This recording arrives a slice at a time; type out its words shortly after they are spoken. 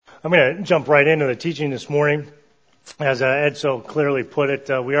I'm going to jump right into the teaching this morning. As Ed so clearly put it,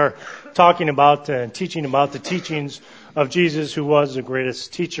 we are talking about and teaching about the teachings of Jesus, who was the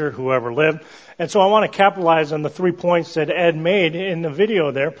greatest teacher who ever lived. And so I want to capitalize on the 3 points that Ed made in the video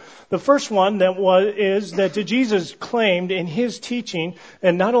there. The first one is that Jesus claimed in his teaching,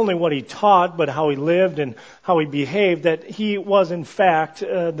 and not only what he taught, but how he lived and how he behaved, that he was in fact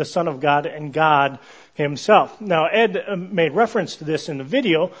the Son of God and God himself. Now, Ed made reference to this in the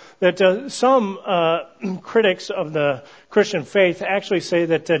video, that some critics of the Christian faith actually say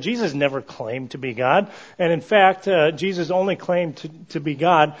that Jesus never claimed to be God. And in fact, Jesus only claimed to be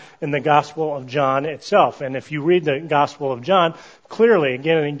God in the Gospel of John itself. And if you read the Gospel of John, clearly,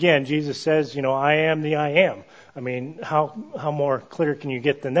 again and again, Jesus says, I am the I am. I mean, how more clear can you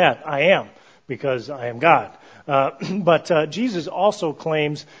get than that? I am, because I am God. But Jesus also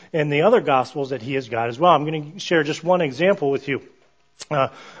claims in the other Gospels that he is God as well. I'm going to share just one example with you.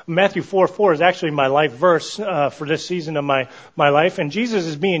 Matthew 4:4 is actually my life verse for this season of my life. And Jesus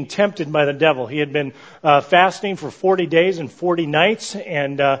is being tempted by the devil. He had been fasting for 40 days and 40 nights.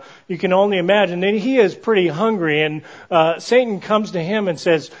 And you can only imagine that he is pretty hungry. And Satan comes to him and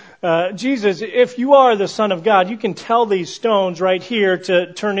says, Jesus, if you are the Son of God, you can tell these stones right here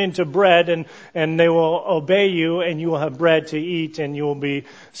to turn into bread, and they will obey you, and you will have bread to eat, and you will be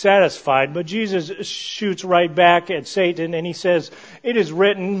satisfied. But Jesus shoots right back at Satan, and he says, it is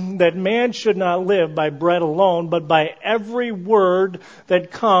written that man should not live by bread alone, but by every word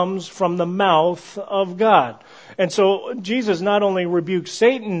that comes from the mouth of God. And so Jesus not only rebukes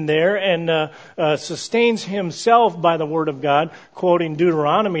Satan there and sustains himself by the word of God, quoting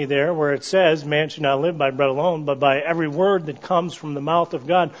Deuteronomy there, where it says, man should not live by bread alone, but by every word that comes from the mouth of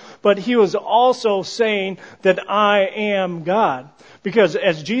God. But he was also saying that I am God. Because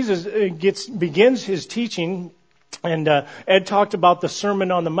as Jesus begins his teaching, and Ed talked about the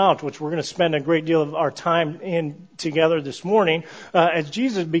Sermon on the Mount, which we're going to spend a great deal of our time in together this morning. As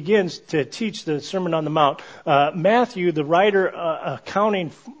Jesus begins to teach the Sermon on the Mount, Matthew, the writer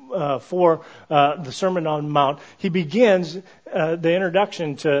accounting for the Sermon on the Mount, he begins the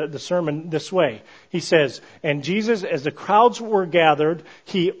introduction to the sermon this way. He says, and Jesus, as the crowds were gathered,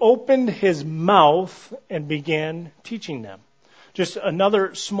 he opened his mouth and began teaching them. Just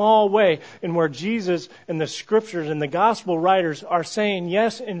another small way in where Jesus and the scriptures and the gospel writers are saying,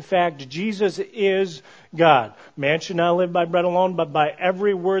 yes, in fact, Jesus is God. Man should not live by bread alone, but by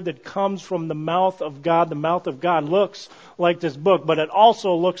every word that comes from the mouth of God. The mouth of God looks like this book, but it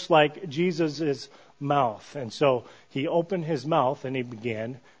also looks like Jesus' mouth. And so he opened his mouth and he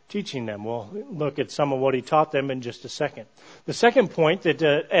began teaching them. We'll look at some of what he taught them in just a second. The second point that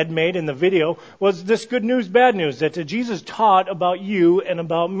Ed made in the video was this good news, bad news, that Jesus taught about you and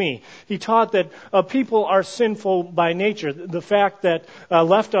about me. He taught that people are sinful by nature. The fact that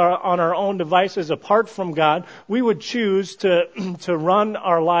left on our own devices apart from God, we would choose to run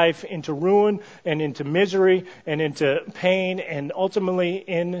our life into ruin and into misery and into pain and ultimately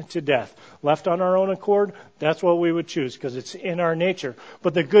into death. Left on our own accord, that's what we would choose because it's in our nature.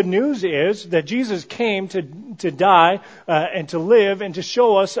 But the good news is that Jesus came to die and to live and to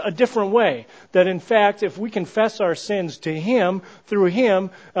show us a different way. That in fact, if we confess our sins to him, through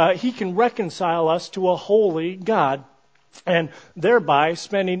him, he can reconcile us to a holy God. And thereby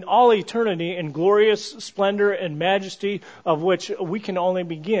spending all eternity in glorious splendor and majesty of which we can only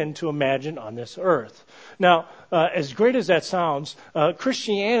begin to imagine on this earth. Now, as great as that sounds,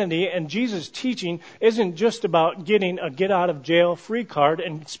 Christianity and Jesus' teaching isn't just about getting a get-out-of-jail-free card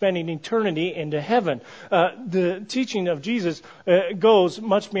and spending eternity into heaven. The teaching of Jesus goes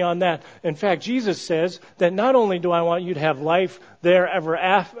much beyond that. In fact, Jesus says that not only do I want you to have life there ever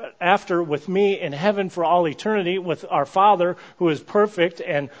after with me in heaven for all eternity with our Father who is perfect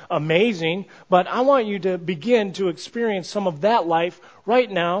and amazing, but I want you to begin to experience some of that life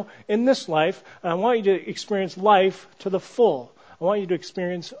right now in this life. I want you to experience life to the full. I want you to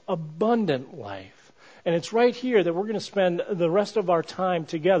experience abundant life. And it's right here that we're going to spend the rest of our time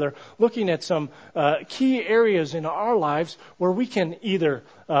together looking at some key areas in our lives where we can either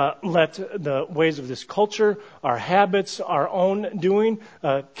let the ways of this culture, our habits, our own doing,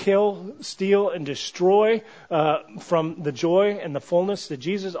 kill, steal, and destroy from the joy and the fullness that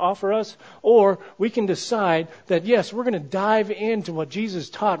Jesus offers us. Or we can decide that, yes, we're going to dive into what Jesus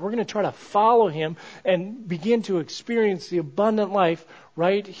taught. We're going to try to follow him and begin to experience the abundant life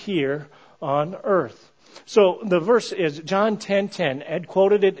right here on earth. So the verse is John 10:10. Ed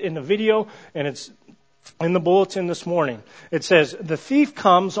quoted it in the video, and it's in the bulletin this morning. It says, the thief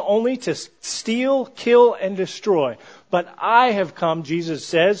comes only to steal, kill, and destroy. But I have come, Jesus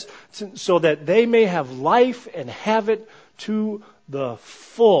says, so that they may have life and have it to the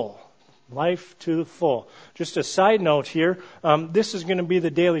full. Life to the full. Just a side note here, this is going to be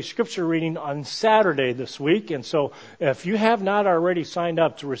the daily scripture reading on Saturday this week. And so if you have not already signed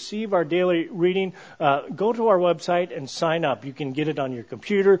up to receive our daily reading, go to our website and sign up. You can get it on your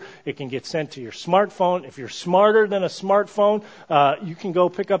computer. It can get sent to your smartphone. If you're smarter than a smartphone, you can go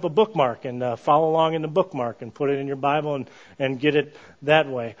pick up a bookmark and follow along in the bookmark and put it in your Bible and get it that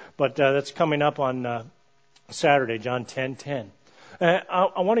way. But that's coming up on Saturday, John 10:10.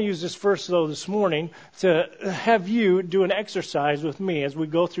 I want to use this verse, though, this morning to have you do an exercise with me as we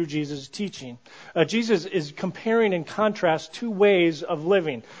go through Jesus' teaching. Jesus is comparing and contrast two ways of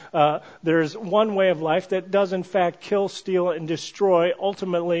living. There's one way of life that does, in fact, kill, steal, and destroy,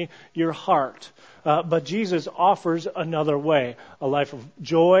 ultimately, your heart. But Jesus offers another way, a life of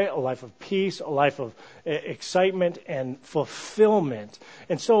joy, a life of peace, a life of excitement and fulfillment.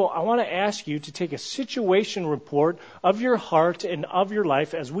 And so I want to ask you to take a situation report of your heart and of your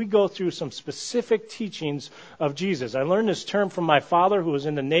life as we go through some specific teachings of Jesus. I learned this term from my father, who was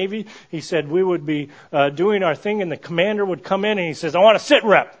in the Navy. He said we would be doing our thing and the commander would come in and he says, "I want a sit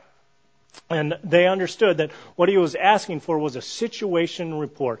rep." And they understood that what he was asking for was a situation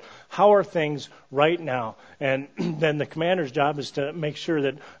report. How are things right now? And then the commander's job is to make sure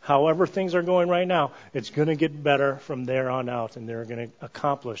that however things are going right now, it's going to get better from there on out, and they're going to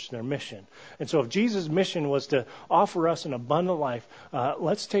accomplish their mission. And so if Jesus' mission was to offer us an abundant life,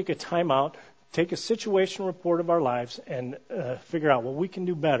 let's take a time out, take a situation report of our lives, and figure out what we can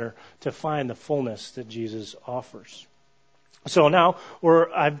do better to find the fullness that Jesus offers. So now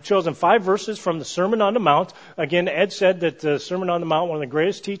I've chosen 5 verses from the Sermon on the Mount. Again, Ed said that the Sermon on the Mount, one of the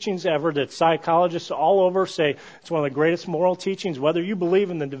greatest teachings ever, that psychologists all over say it's one of the greatest moral teachings. Whether you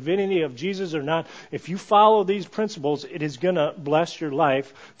believe in the divinity of Jesus or not, if you follow these principles, it is going to bless your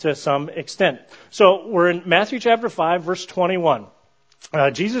life to some extent. So we're in Matthew chapter 5, verse 21.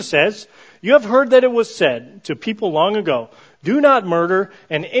 Jesus says, "You have heard that it was said to people long ago, 'Do not murder,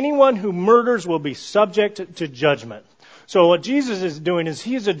 and anyone who murders will be subject to judgment.'" So what Jesus is doing is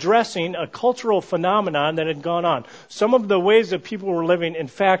he is addressing a cultural phenomenon that had gone on. Some of the ways that people were living, in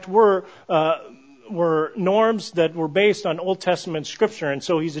fact, were norms that were based on Old Testament scripture, and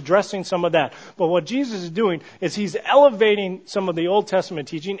so he's addressing some of that. But what Jesus is doing is he's elevating some of the Old Testament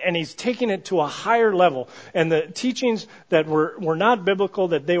teaching, and he's taking it to a higher level. And the teachings that were not biblical,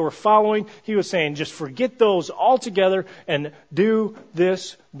 that they were following, he was saying, just forget those altogether and do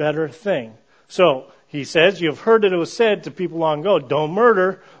this better thing. So he says, "You have heard that it was said to people long ago, 'Don't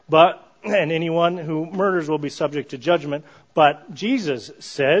murder,' and anyone who murders will be subject to judgment." But Jesus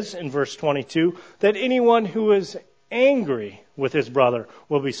says in verse 22 that anyone who is angry with his brother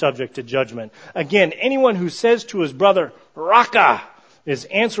will be subject to judgment. Again, anyone who says to his brother, "Raka," is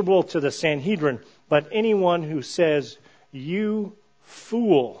answerable to the Sanhedrin. But anyone who says, "You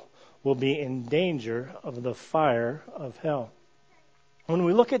fool," will be in danger of the fire of hell. When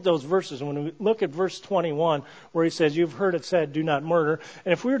we look at those verses, when we look at verse 21, where he says, "You've heard it said, do not murder,"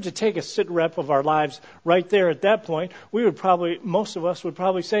 and if we were to take a sit rep of our lives right there at that point, most of us would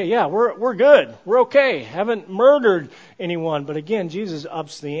probably say, "Yeah, we're good, we're okay, haven't murdered anyone." But again, Jesus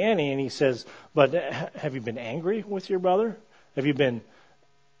ups the ante and he says, "But have you been angry with your brother? Have you been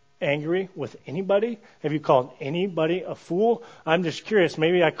angry with anybody? Have you called anybody a fool?" I'm just curious.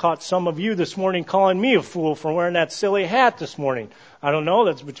 Maybe I caught some of you this morning calling me a fool for wearing that silly hat this morning. I don't know.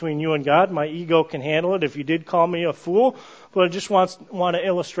 That's between you and God. My ego can handle it if you did call me a fool. But I just want to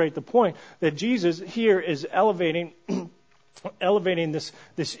illustrate the point that Jesus here is elevating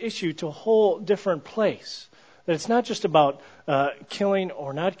this issue to a whole different place. That it's not just about killing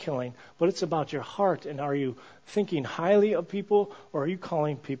or not killing, but it's about your heart. And are you thinking highly of people, or are you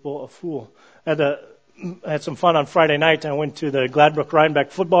calling people a fool? I had some fun on Friday night. I went to the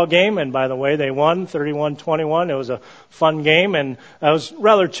Gladbrook-Rhinebeck football game, and by the way, they won 31-21. It was a fun game, and I was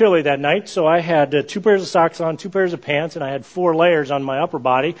rather chilly that night, so I had 2 pairs of socks on, 2 pairs of pants, and I had 4 layers on my upper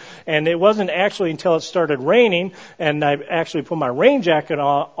body. And it wasn't actually until it started raining, and I actually put my rain jacket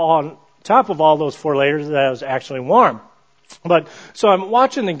on top of all those 4 layers, that I was actually warm. But so I'm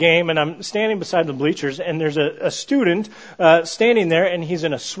watching the game, and I'm standing beside the bleachers, and there's a student standing there, and he's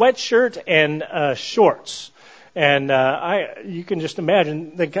in a sweatshirt and shorts. And you can just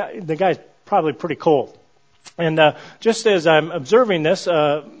imagine the guy's probably pretty cold. And just as I'm observing this,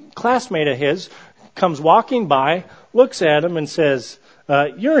 a classmate of his comes walking by, looks at him, and says,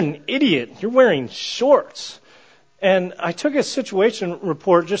 "You're an idiot. You're wearing shorts." And I took a situation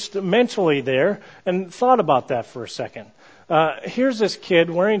report just mentally there and thought about that for a second. Here's this kid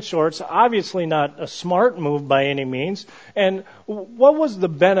wearing shorts, obviously not a smart move by any means. And what was the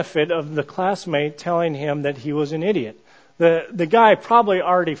benefit of the classmate telling him that he was an idiot? the guy probably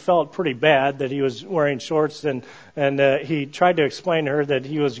already felt pretty bad that he was wearing shorts, and he tried to explain to her that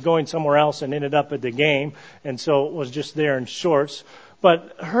he was going somewhere else and ended up at the game, and so was just there in shorts.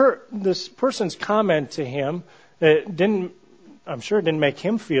 But this person's comment to him, I'm sure it didn't make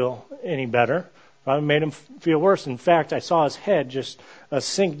him feel any better. Probably made him feel worse. In fact, I saw his head just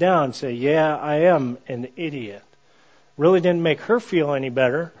sink down and say, "Yeah, I am an idiot." Really didn't make her feel any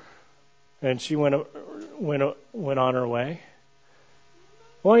better, and she went on her way.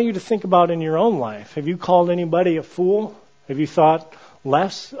 I want you to think about in your own life. Have you called anybody a fool? Have you thought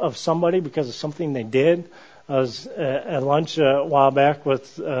less of somebody because of something they did? I was at lunch a while back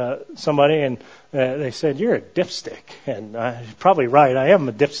with somebody, and they said, "You're a dipstick." And you're probably right. I am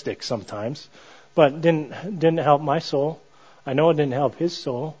a dipstick sometimes, but didn't help my soul. I know it didn't help his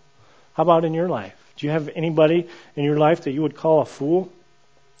soul. How about in your life? Do you have anybody in your life that you would call a fool?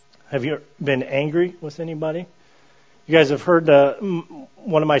 Have you been angry with anybody? You guys have heard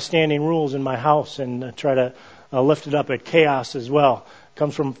one of my standing rules in my house, and try to lift it up at chaos as well. It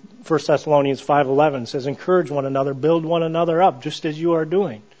comes from 1 Thessalonians 5:11. It says, "Encourage one another, build one another up, just as you are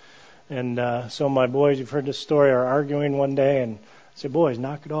doing." And so my boys, you've heard this story, are arguing one day, and I said, "Boys,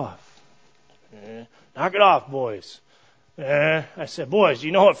 knock it off." "Knock it off, boys." I said, "Boys,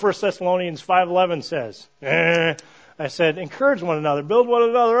 you know what 1 Thessalonians 5:11 says?" I said, "Encourage one another, build one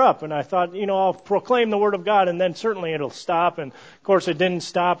another up." And I thought, I'll proclaim the Word of God, and then certainly it'll stop. And of course it didn't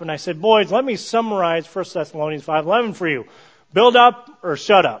stop. And I said, "Boys, let me summarize 1 Thessalonians 5:11 for you. Build up or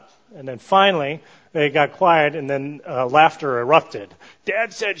shut up." And then finally they got quiet, and then laughter erupted.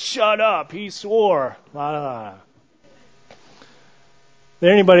 "Dad said shut up. He swore." La, la, la. Is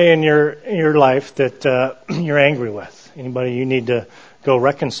there anybody in your life that you're angry with? Anybody you need to go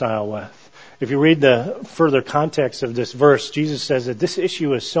reconcile with? If you read the further context of this verse, Jesus says that this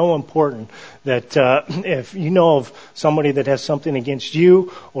issue is so important that if you know of somebody that has something against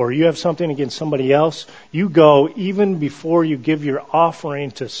you, or you have something against somebody else, you go even before you give your offering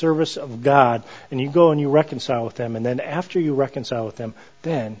to service of God, and you go and you reconcile with them. And then after you reconcile with them,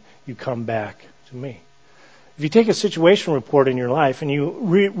 then you come back to me. If you take a situation report in your life and you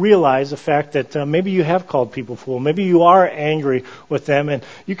realize the fact that maybe you have called people fool, maybe you are angry with them, and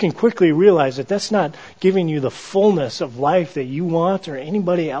you can quickly realize that that's not giving you the fullness of life that you want or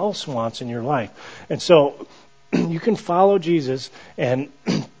anybody else wants in your life. And so you can follow Jesus and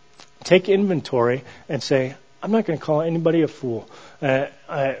take inventory and say, "I'm not going to call anybody a fool."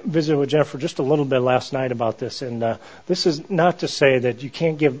 I visited with Jennifer just a little bit last night about this, and this is not to say that you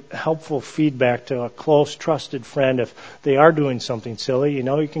can't give helpful feedback to a close, trusted friend if they are doing something silly.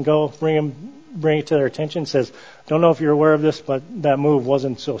 You can go bring it to their attention, says, "Don't know if you're aware of this, but that move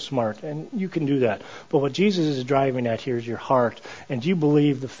wasn't so smart." And you can do that. But what Jesus is driving at here is your heart. And do you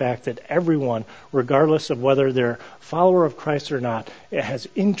believe the fact that everyone, regardless of whether they're a follower of Christ or not, it has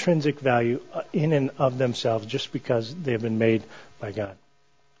intrinsic value in and of themselves just because they've been made by God?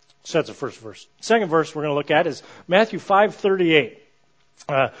 So that's the first verse. Second verse we're going to look at is Matthew 5:38.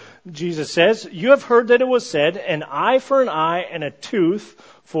 Jesus says, "You have heard that it was said, an eye for an eye and a tooth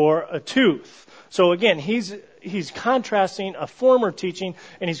for a tooth." So again, he's contrasting a former teaching,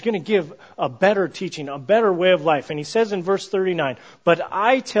 and he's going to give a better teaching, a better way of life. And he says in verse 39, "But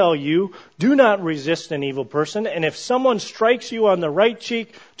I tell you, do not resist an evil person, and if someone strikes you on the right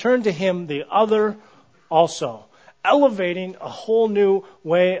cheek, turn to him the other also." Elevating a whole new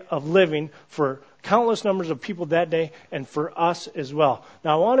way of living for countless numbers of people that day and for us as well.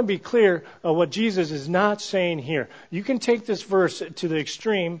 Now, I want to be clear what Jesus is not saying here. You can take this verse to the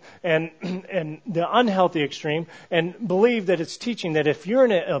extreme and the unhealthy extreme and believe that it's teaching that if you're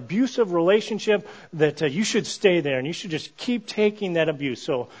in an abusive relationship, that you should stay there and you should just keep taking that abuse.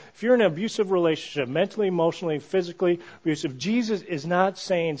 So if you're in an abusive relationship, mentally, emotionally, physically abusive, Jesus is not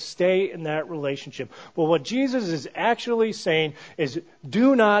saying stay in that relationship. But what Jesus is actually saying is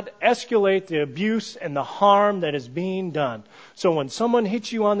do not escalate the abuse and the harm that is being done. So when someone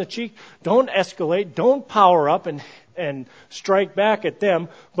hits you on the cheek, don't escalate, don't power up and strike back at them,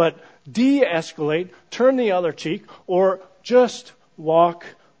 but de-escalate, turn the other cheek, or just walk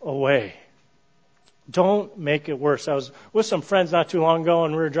away. Don't make it worse. I was with some friends not too long ago,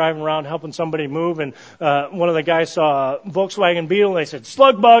 and we were driving around helping somebody move, and one of the guys saw a Volkswagen Beetle, and they said,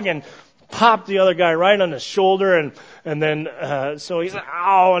 "Slug bug," and popped the other guy right on the shoulder, and then so he's like,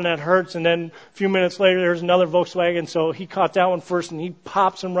 "Ow," and that hurts. And then a few minutes later, there's another Volkswagen, so he caught that one first, and he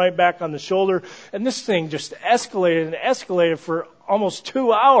pops him right back on the shoulder. And this thing just escalated and escalated for almost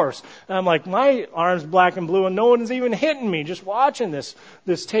 2 hours. And I'm like, my arm's black and blue, and no one's even hitting me, just watching this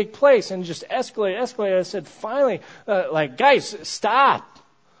take place, and just escalate. I said, finally, guys, stop.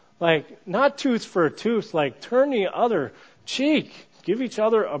 Not tooth for a tooth, turn the other cheek. Give each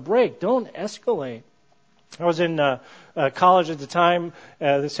other a break. Don't escalate. I was in college at the time.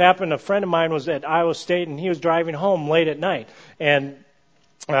 This happened. A friend of mine was at Iowa State, and he was driving home late at night. And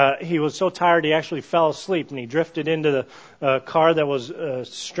he was so tired he actually fell asleep, and he drifted into the car that was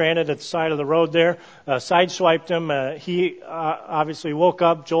stranded at the side of the road there, sideswiped him. He obviously woke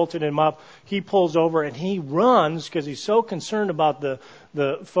up, jolted him up. He pulls over, and he runs because he's so concerned about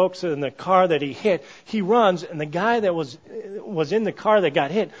the folks in the car that he hit. He runs, and the guy that was in the car that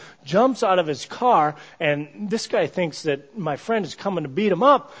got hit jumps out of his car, and this guy thinks that my friend is coming to beat him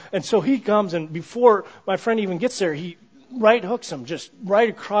up. And so he comes, and before my friend even gets there, he right hooks him just right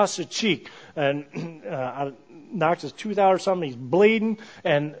across the cheek and knocks his tooth out or something. He's bleeding.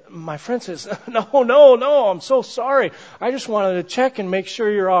 And my friend says, no, I'm so sorry. I just wanted to check and make sure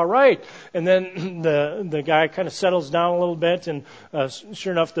you're all right. And then the guy kind of settles down a little bit, and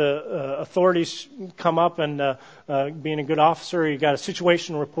sure enough, the authorities come up, and being a good officer, he got a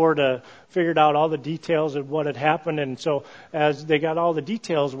situation report, figured out all the details of what had happened. And so as they got all the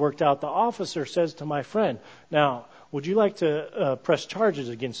details worked out, the officer says to my friend, now, would you like to press charges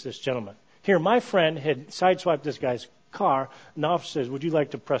against this gentleman? Here, my friend had sideswiped this guy's car, and the officer says, would you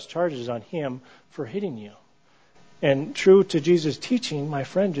like to press charges on him for hitting you? And true to Jesus' teaching, my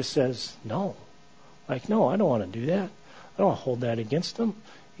friend just says, no. Like, no, I don't want to do that. I don't want to hold that against him.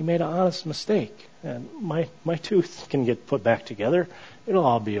 He made an honest mistake. And my tooth can get put back together. It'll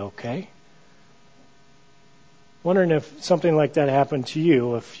all be okay. Wondering if something like that happened to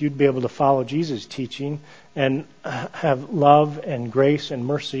you, if you'd be able to follow Jesus' teaching and have love and grace and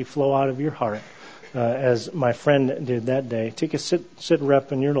mercy flow out of your heart, as my friend did that day. Take a sit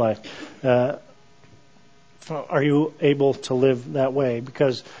rep in your life. Are you able to live that way?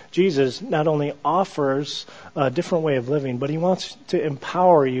 Because Jesus not only offers a different way of living, but he wants to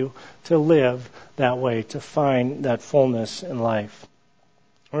empower you to live that way, to find that fullness in life.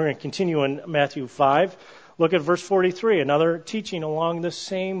 We're going to continue in Matthew 5. Look at verse 43, another teaching along the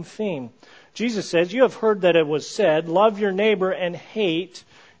same theme. Jesus says, you have heard that it was said, love your neighbor and hate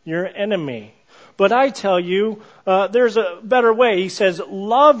your enemy. But I tell you, there's a better way. He says,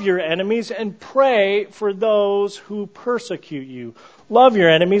 love your enemies and pray for those who persecute you. Love your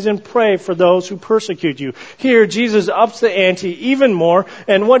enemies and pray for those who persecute you. Here, Jesus ups the ante even more,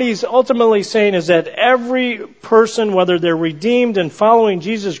 and what he's ultimately saying is that every person, whether they're redeemed and following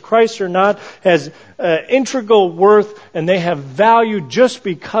Jesus Christ or not, has integral worth, and they have value just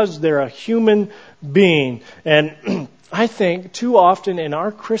because they're a human being. And I think too often in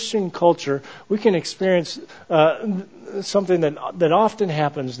our Christian culture, we can experience something that often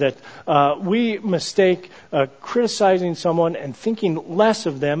happens, that we mistake criticizing someone and thinking less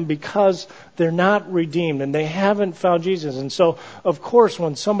of them because they're not redeemed and they haven't found Jesus. And so, of course,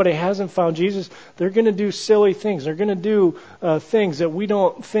 when somebody hasn't found Jesus, they're going to do silly things. They're going to do things that we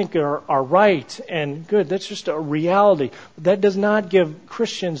don't think are right and good. That's just a reality. But that does not give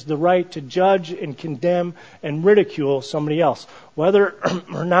Christians the right to judge and condemn and ridicule somebody else, whether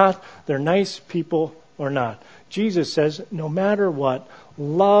or not they're nice people or not. Jesus says, no matter what,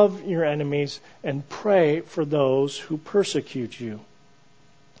 love your enemies and pray for those who persecute you.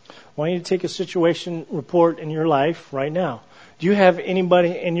 I want you to take a situation report in your life right now. Do you have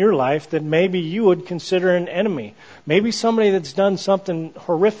anybody in your life that maybe you would consider an enemy? Maybe somebody that's done something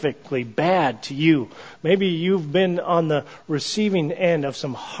horrifically bad to you. Maybe you've been on the receiving end of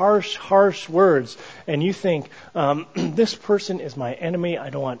some harsh words, and you think, this person is my enemy.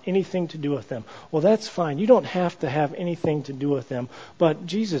 I don't want anything to do with them. Well, that's fine. You don't have to have anything to do with them. But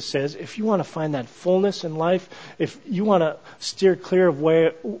Jesus says, if you want to find that fullness in life, if you want to steer clear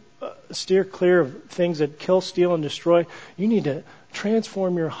of things that kill, steal, and destroy, you need to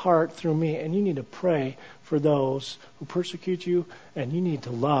transform your heart through me, and you need to pray for those who persecute you, and you need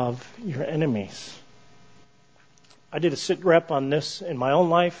to love your enemies. I did a sit rep on this in my own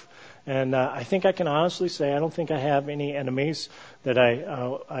life, and I think I can honestly say I don't think I have any enemies that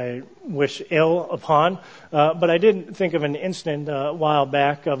I wish ill upon. But I did think of an incident a while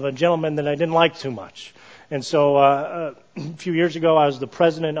back of a gentleman that I didn't like too much. And so a few years ago, I was the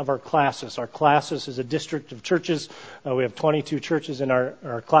president of our classis. Our classis is a district of churches. We have 22 churches in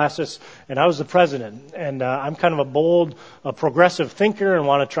our classis, and I was the president. And I'm kind of a bold, progressive thinker and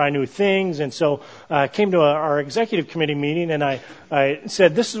want to try new things. And so I came to our executive committee meeting, and I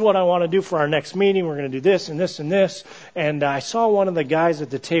said, this is what I want to do for our next meeting. We're going to do this and this and this. And I saw one of the guys at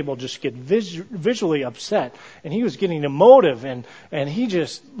the table just get visually upset, and he was getting emotive, and he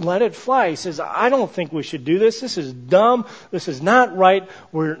just let it fly. He says, I don't think we should do this. This is dumb. This is not right.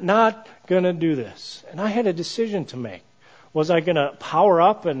 We're not going to do this. And I had a decision to make. Was I going to power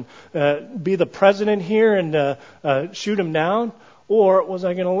up and be the president here and shoot him down? Or was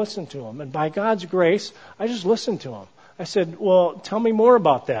I going to listen to him? And by God's grace, I just listened to him. I said, well, tell me more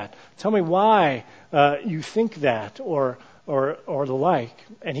about that. Tell me why you think that or the like.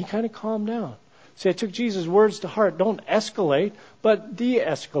 And he kind of calmed down. See, I took Jesus' words to heart. Don't escalate, but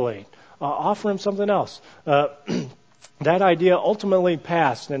de-escalate. Offer him something else. That idea ultimately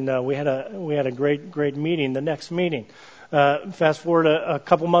passed, and we had a great meeting. The next meeting, fast forward a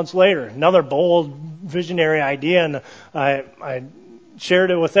couple months later, another bold visionary idea, and I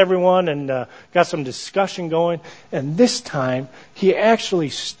shared it with everyone and got some discussion going. And this time, he actually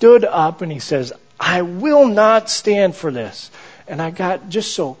stood up and he says, "I will not stand for this." And I got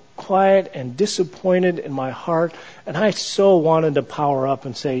just so quiet and disappointed in my heart, and I so wanted to power up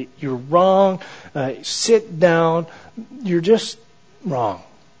and say, "You're wrong. Sit down. You're just wrong."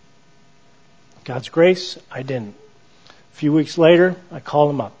 God's grace, I didn't. A few weeks later, I called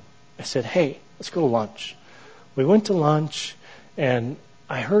him up. I said, "Hey, let's go to lunch." We went to lunch, and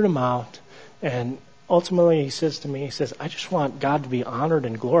I heard him out, and ultimately he says to me, he says, "I just want God to be honored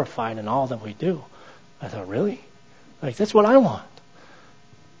and glorified in all that we do." I thought, really? Like, that's what I want.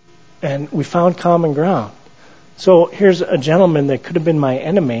 And we found common ground. So here's a gentleman that could have been my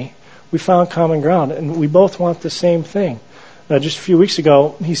enemy. We found common ground, and we both want the same thing. Just a few weeks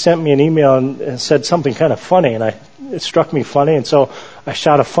ago, he sent me an email and said something kind of funny, and it struck me funny, and so I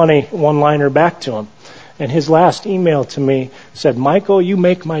shot a funny one-liner back to him. And his last email to me said, "Michael, you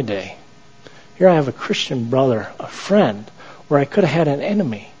make my day. Here I have a Christian brother, a friend, where I could have had an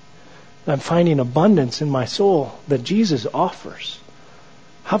enemy. I'm finding abundance in my soul that Jesus offers.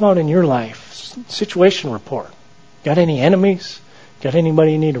 How about in your life? Situation report. Got any enemies? Got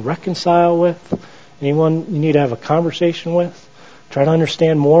anybody you need to reconcile with? Anyone you need to have a conversation with? Try to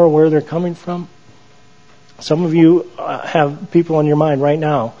understand more where they're coming from?" Some of you have people in your mind right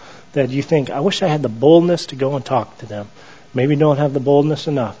now that you think, "I wish I had the boldness to go and talk to them." Maybe don't have the boldness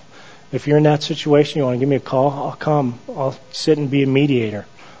enough. If you're in that situation, you want to give me a call, I'll come. I'll sit and be a mediator.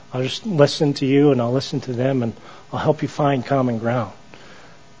 I'll just listen to you and I'll listen to them and I'll help you find common ground.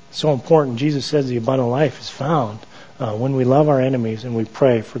 So important. Jesus says the abundant life is found when we love our enemies and we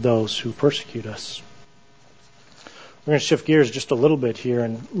pray for those who persecute us. We're going to shift gears just a little bit here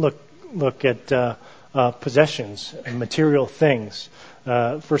and look at possessions and material things.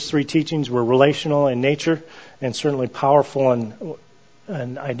 First three teachings were relational in nature and certainly powerful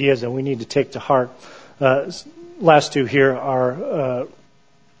and ideas that we need to take to heart. Last two here are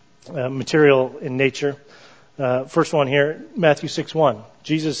material in nature. First one here, Matthew 6:1.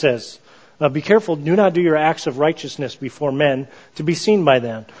 Jesus says, "Be careful, do not do your acts of righteousness before men to be seen by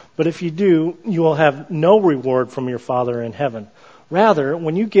them. But if you do, you will have no reward from your Father in heaven. Rather,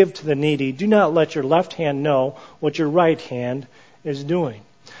 when you give to the needy, do not let your left hand know what your right hand is doing."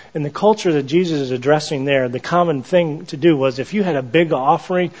 In the culture that Jesus is addressing there, the common thing to do was if you had a big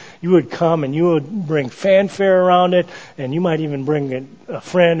offering, you would come and you would bring fanfare around it, and you might even bring a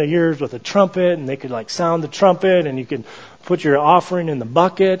friend of yours with a trumpet, and they could like sound the trumpet, and you could put your offering in the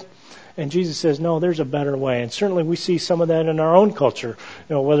bucket. And Jesus says, no, there's a better way. And certainly we see some of that in our own culture,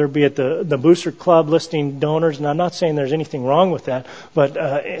 whether it be at the Booster Club listing donors. And I'm not saying there's anything wrong with that, but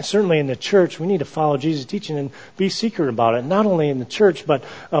certainly in the church, we need to follow Jesus' teaching and be secret about it. Not only in the church, but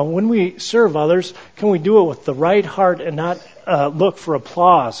when we serve others, can we do it with the right heart and not look for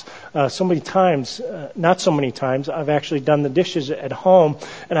applause? Not so many times, I've actually done the dishes at home,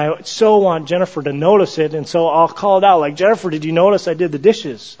 and I so want Jennifer to notice it, and so I'll call it out, like, "Jennifer, did you notice I did the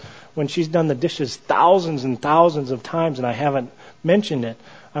dishes?" When she's done the dishes thousands and thousands of times and I haven't mentioned it.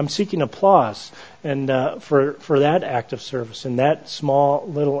 I'm seeking applause and for that act of service and that small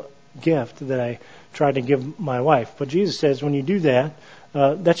little gift that I try to give my wife. But Jesus says when you do that,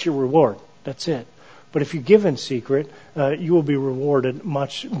 that's your reward. That's it. But if you give in secret, you will be rewarded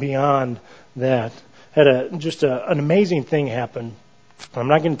much beyond that. Had an amazing thing happen. I'm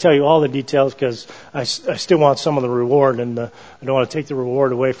not going to tell you all the details because I still want some of the reward, and I don't want to take the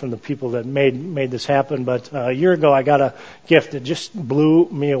reward away from the people that made this happen. But a year ago, I got a gift that just blew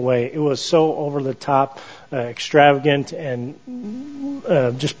me away. It was so over the top, extravagant, and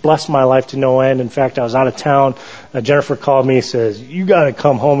just blessed my life to no end. In fact, I was out of town. Jennifer called me and says, "You got to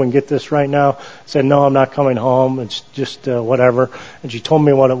come home and get this right now." I said, "No, I'm not coming home. It's just whatever." And she told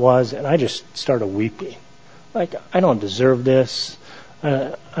me what it was, and I just started weeping. Like, I don't deserve this.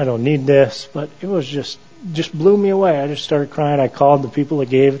 I don't need this, but it was just blew me away. I just started crying. I called the people that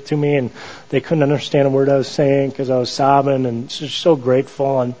gave it to me, and they couldn't understand a word I was saying because I was sobbing, and just so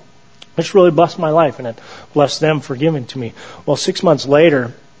grateful. And it's really blessed my life, and it blessed them for giving to me. Well, 6 months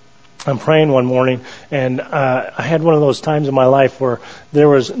later, I'm praying one morning, and I had one of those times in my life where there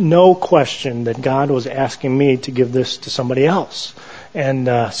was no question that God was asking me to give this to somebody else.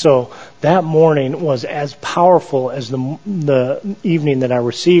 And so that morning was as powerful as the evening that I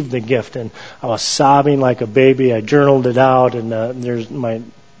received the gift, and I was sobbing like a baby. I journaled it out, and there's my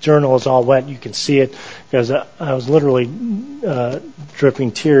journal is all wet. You can see it because I was literally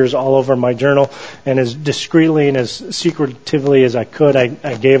dripping tears all over my journal. And as discreetly and as secretively as I could,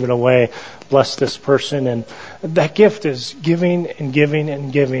 I gave it away. Bless this person. And that gift is giving and giving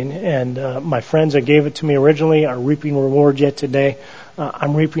and giving. And my friends that gave it to me originally are reaping reward yet today.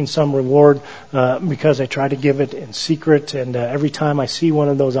 I'm reaping some reward because I try to give it in secret, and every time I see one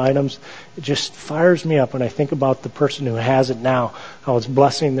of those items, it just fires me up when I think about the person who has it now, how it's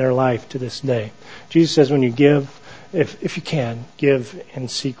blessing their life to this day. Jesus says when you give, if you can, give in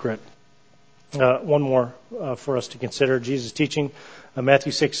secret. One more for us to consider. Jesus' teaching,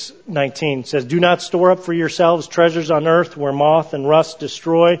 Matthew 6:19 says, "Do not store up for yourselves treasures on earth where moth and rust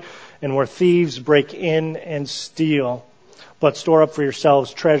destroy and where thieves break in and steal. But store up for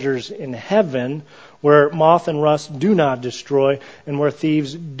yourselves treasures in heaven where moth and rust do not destroy and where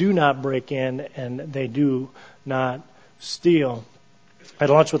thieves do not break in and they do not steal." I had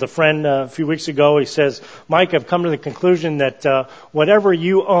lunch with a friend a few weeks ago. He says, "Mike, I've come to the conclusion that whatever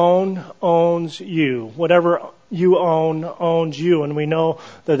you own owns you. Whatever you own owns you." And we know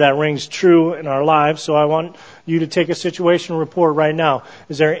that that rings true in our lives. So I want you to take a situation report right now.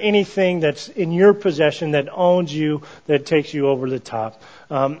 Is there anything that's in your possession that owns you that takes you over the top?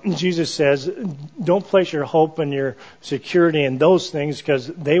 Jesus says, don't place your hope and your security in those things because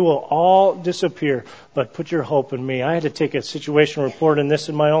they will all disappear, but put your hope in me. I had to take a situation report in this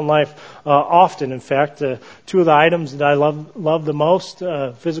in my own life often. In fact, two of the items that I love the most,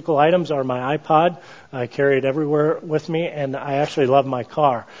 physical items, are my iPod. I carry it everywhere with me, and I actually love my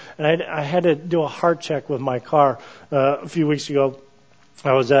car. And I had to do a heart check with my car a few weeks ago.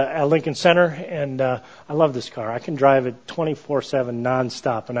 I was at Lincoln Center, and I love this car. I can drive it 24/7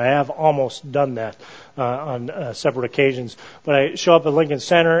 nonstop, and I have almost done that on separate occasions. But I show up at Lincoln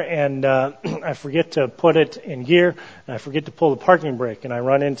Center, and I forget to put it in gear, and I forget to pull the parking brake, and I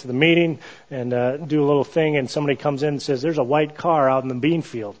run into the meeting and do a little thing, and somebody comes in and says, "There's a white car out in the bean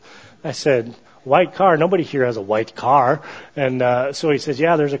field." I said, "White car? Nobody here has a white car." And so he says,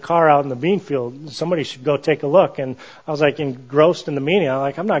 "Yeah, there's a car out in the bean field. Somebody should go take a look." And I was like engrossed in the meeting. I'm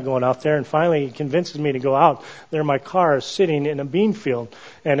like, I'm not going out there. And finally he convinces me to go out. There my car is sitting in a bean field,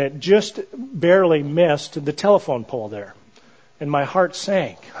 and it just barely missed the telephone pole there. And my heart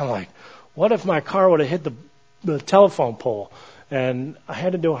sank. I'm like, what if my car would have hit the telephone pole? And I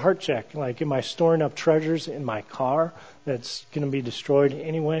had to do a heart check. Like, am I storing up treasures in my car that's going to be destroyed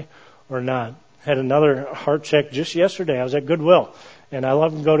anyway or not? Had another heart check just yesterday. I was at Goodwill, and I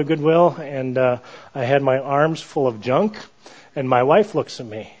love to go to Goodwill, and I had my arms full of junk, and my wife looks at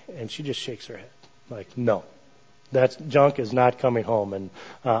me, and she just shakes her head, like, no, that junk is not coming home. And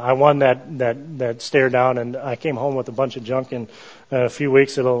I won that stare down, and I came home with a bunch of junk. In a few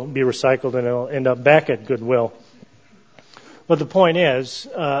weeks, it'll be recycled, and it'll end up back at Goodwill. But the point is,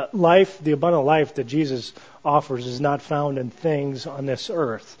 life, the abundant life that Jesus offers, is not found in things on this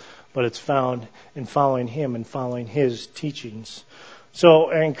earth, but it's found in following Him and following His teachings.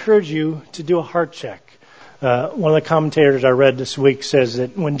 So I encourage you to do a heart check. One of the commentators I read this week says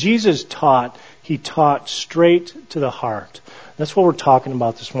that when Jesus taught, He taught straight to the heart. That's what we're talking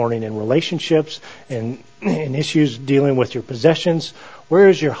about this morning in relationships and in issues dealing with your possessions. Where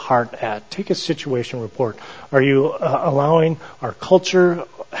is your heart at? Take a situation report. Are you allowing our culture,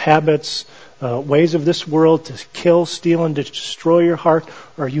 habits, ways of this world to kill, steal, and destroy your heart?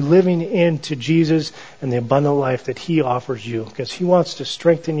 Or are you living into Jesus and the abundant life that He offers you? Because He wants to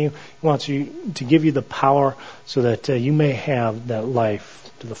strengthen you. He wants you to give you the power so that you may have that life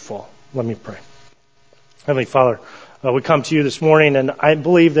to the full. Let me pray. Heavenly Father, we come to you this morning, and I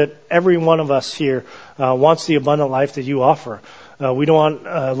believe that every one of us here wants the abundant life that you offer. We don't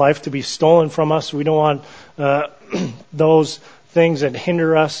want life to be stolen from us. We don't want those things that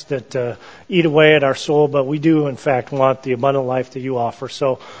hinder us, that eat away at our soul, but we do, in fact, want the abundant life that you offer.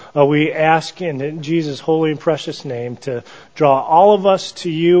 So we ask in Jesus' holy and precious name to draw all of us to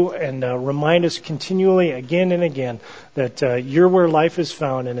you and remind us continually, again and again, that you're where life is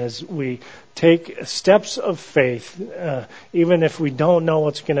found. And as we take steps of faith, even if we don't know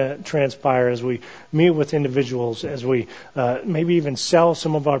what's going to transpire, as we meet with individuals, as we maybe even sell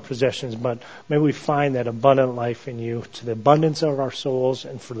some of our possessions, but may we find that abundant life in you to the abundance of our souls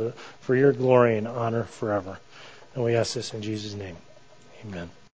and for your glory and honor forever. And we ask this in Jesus' name. Amen.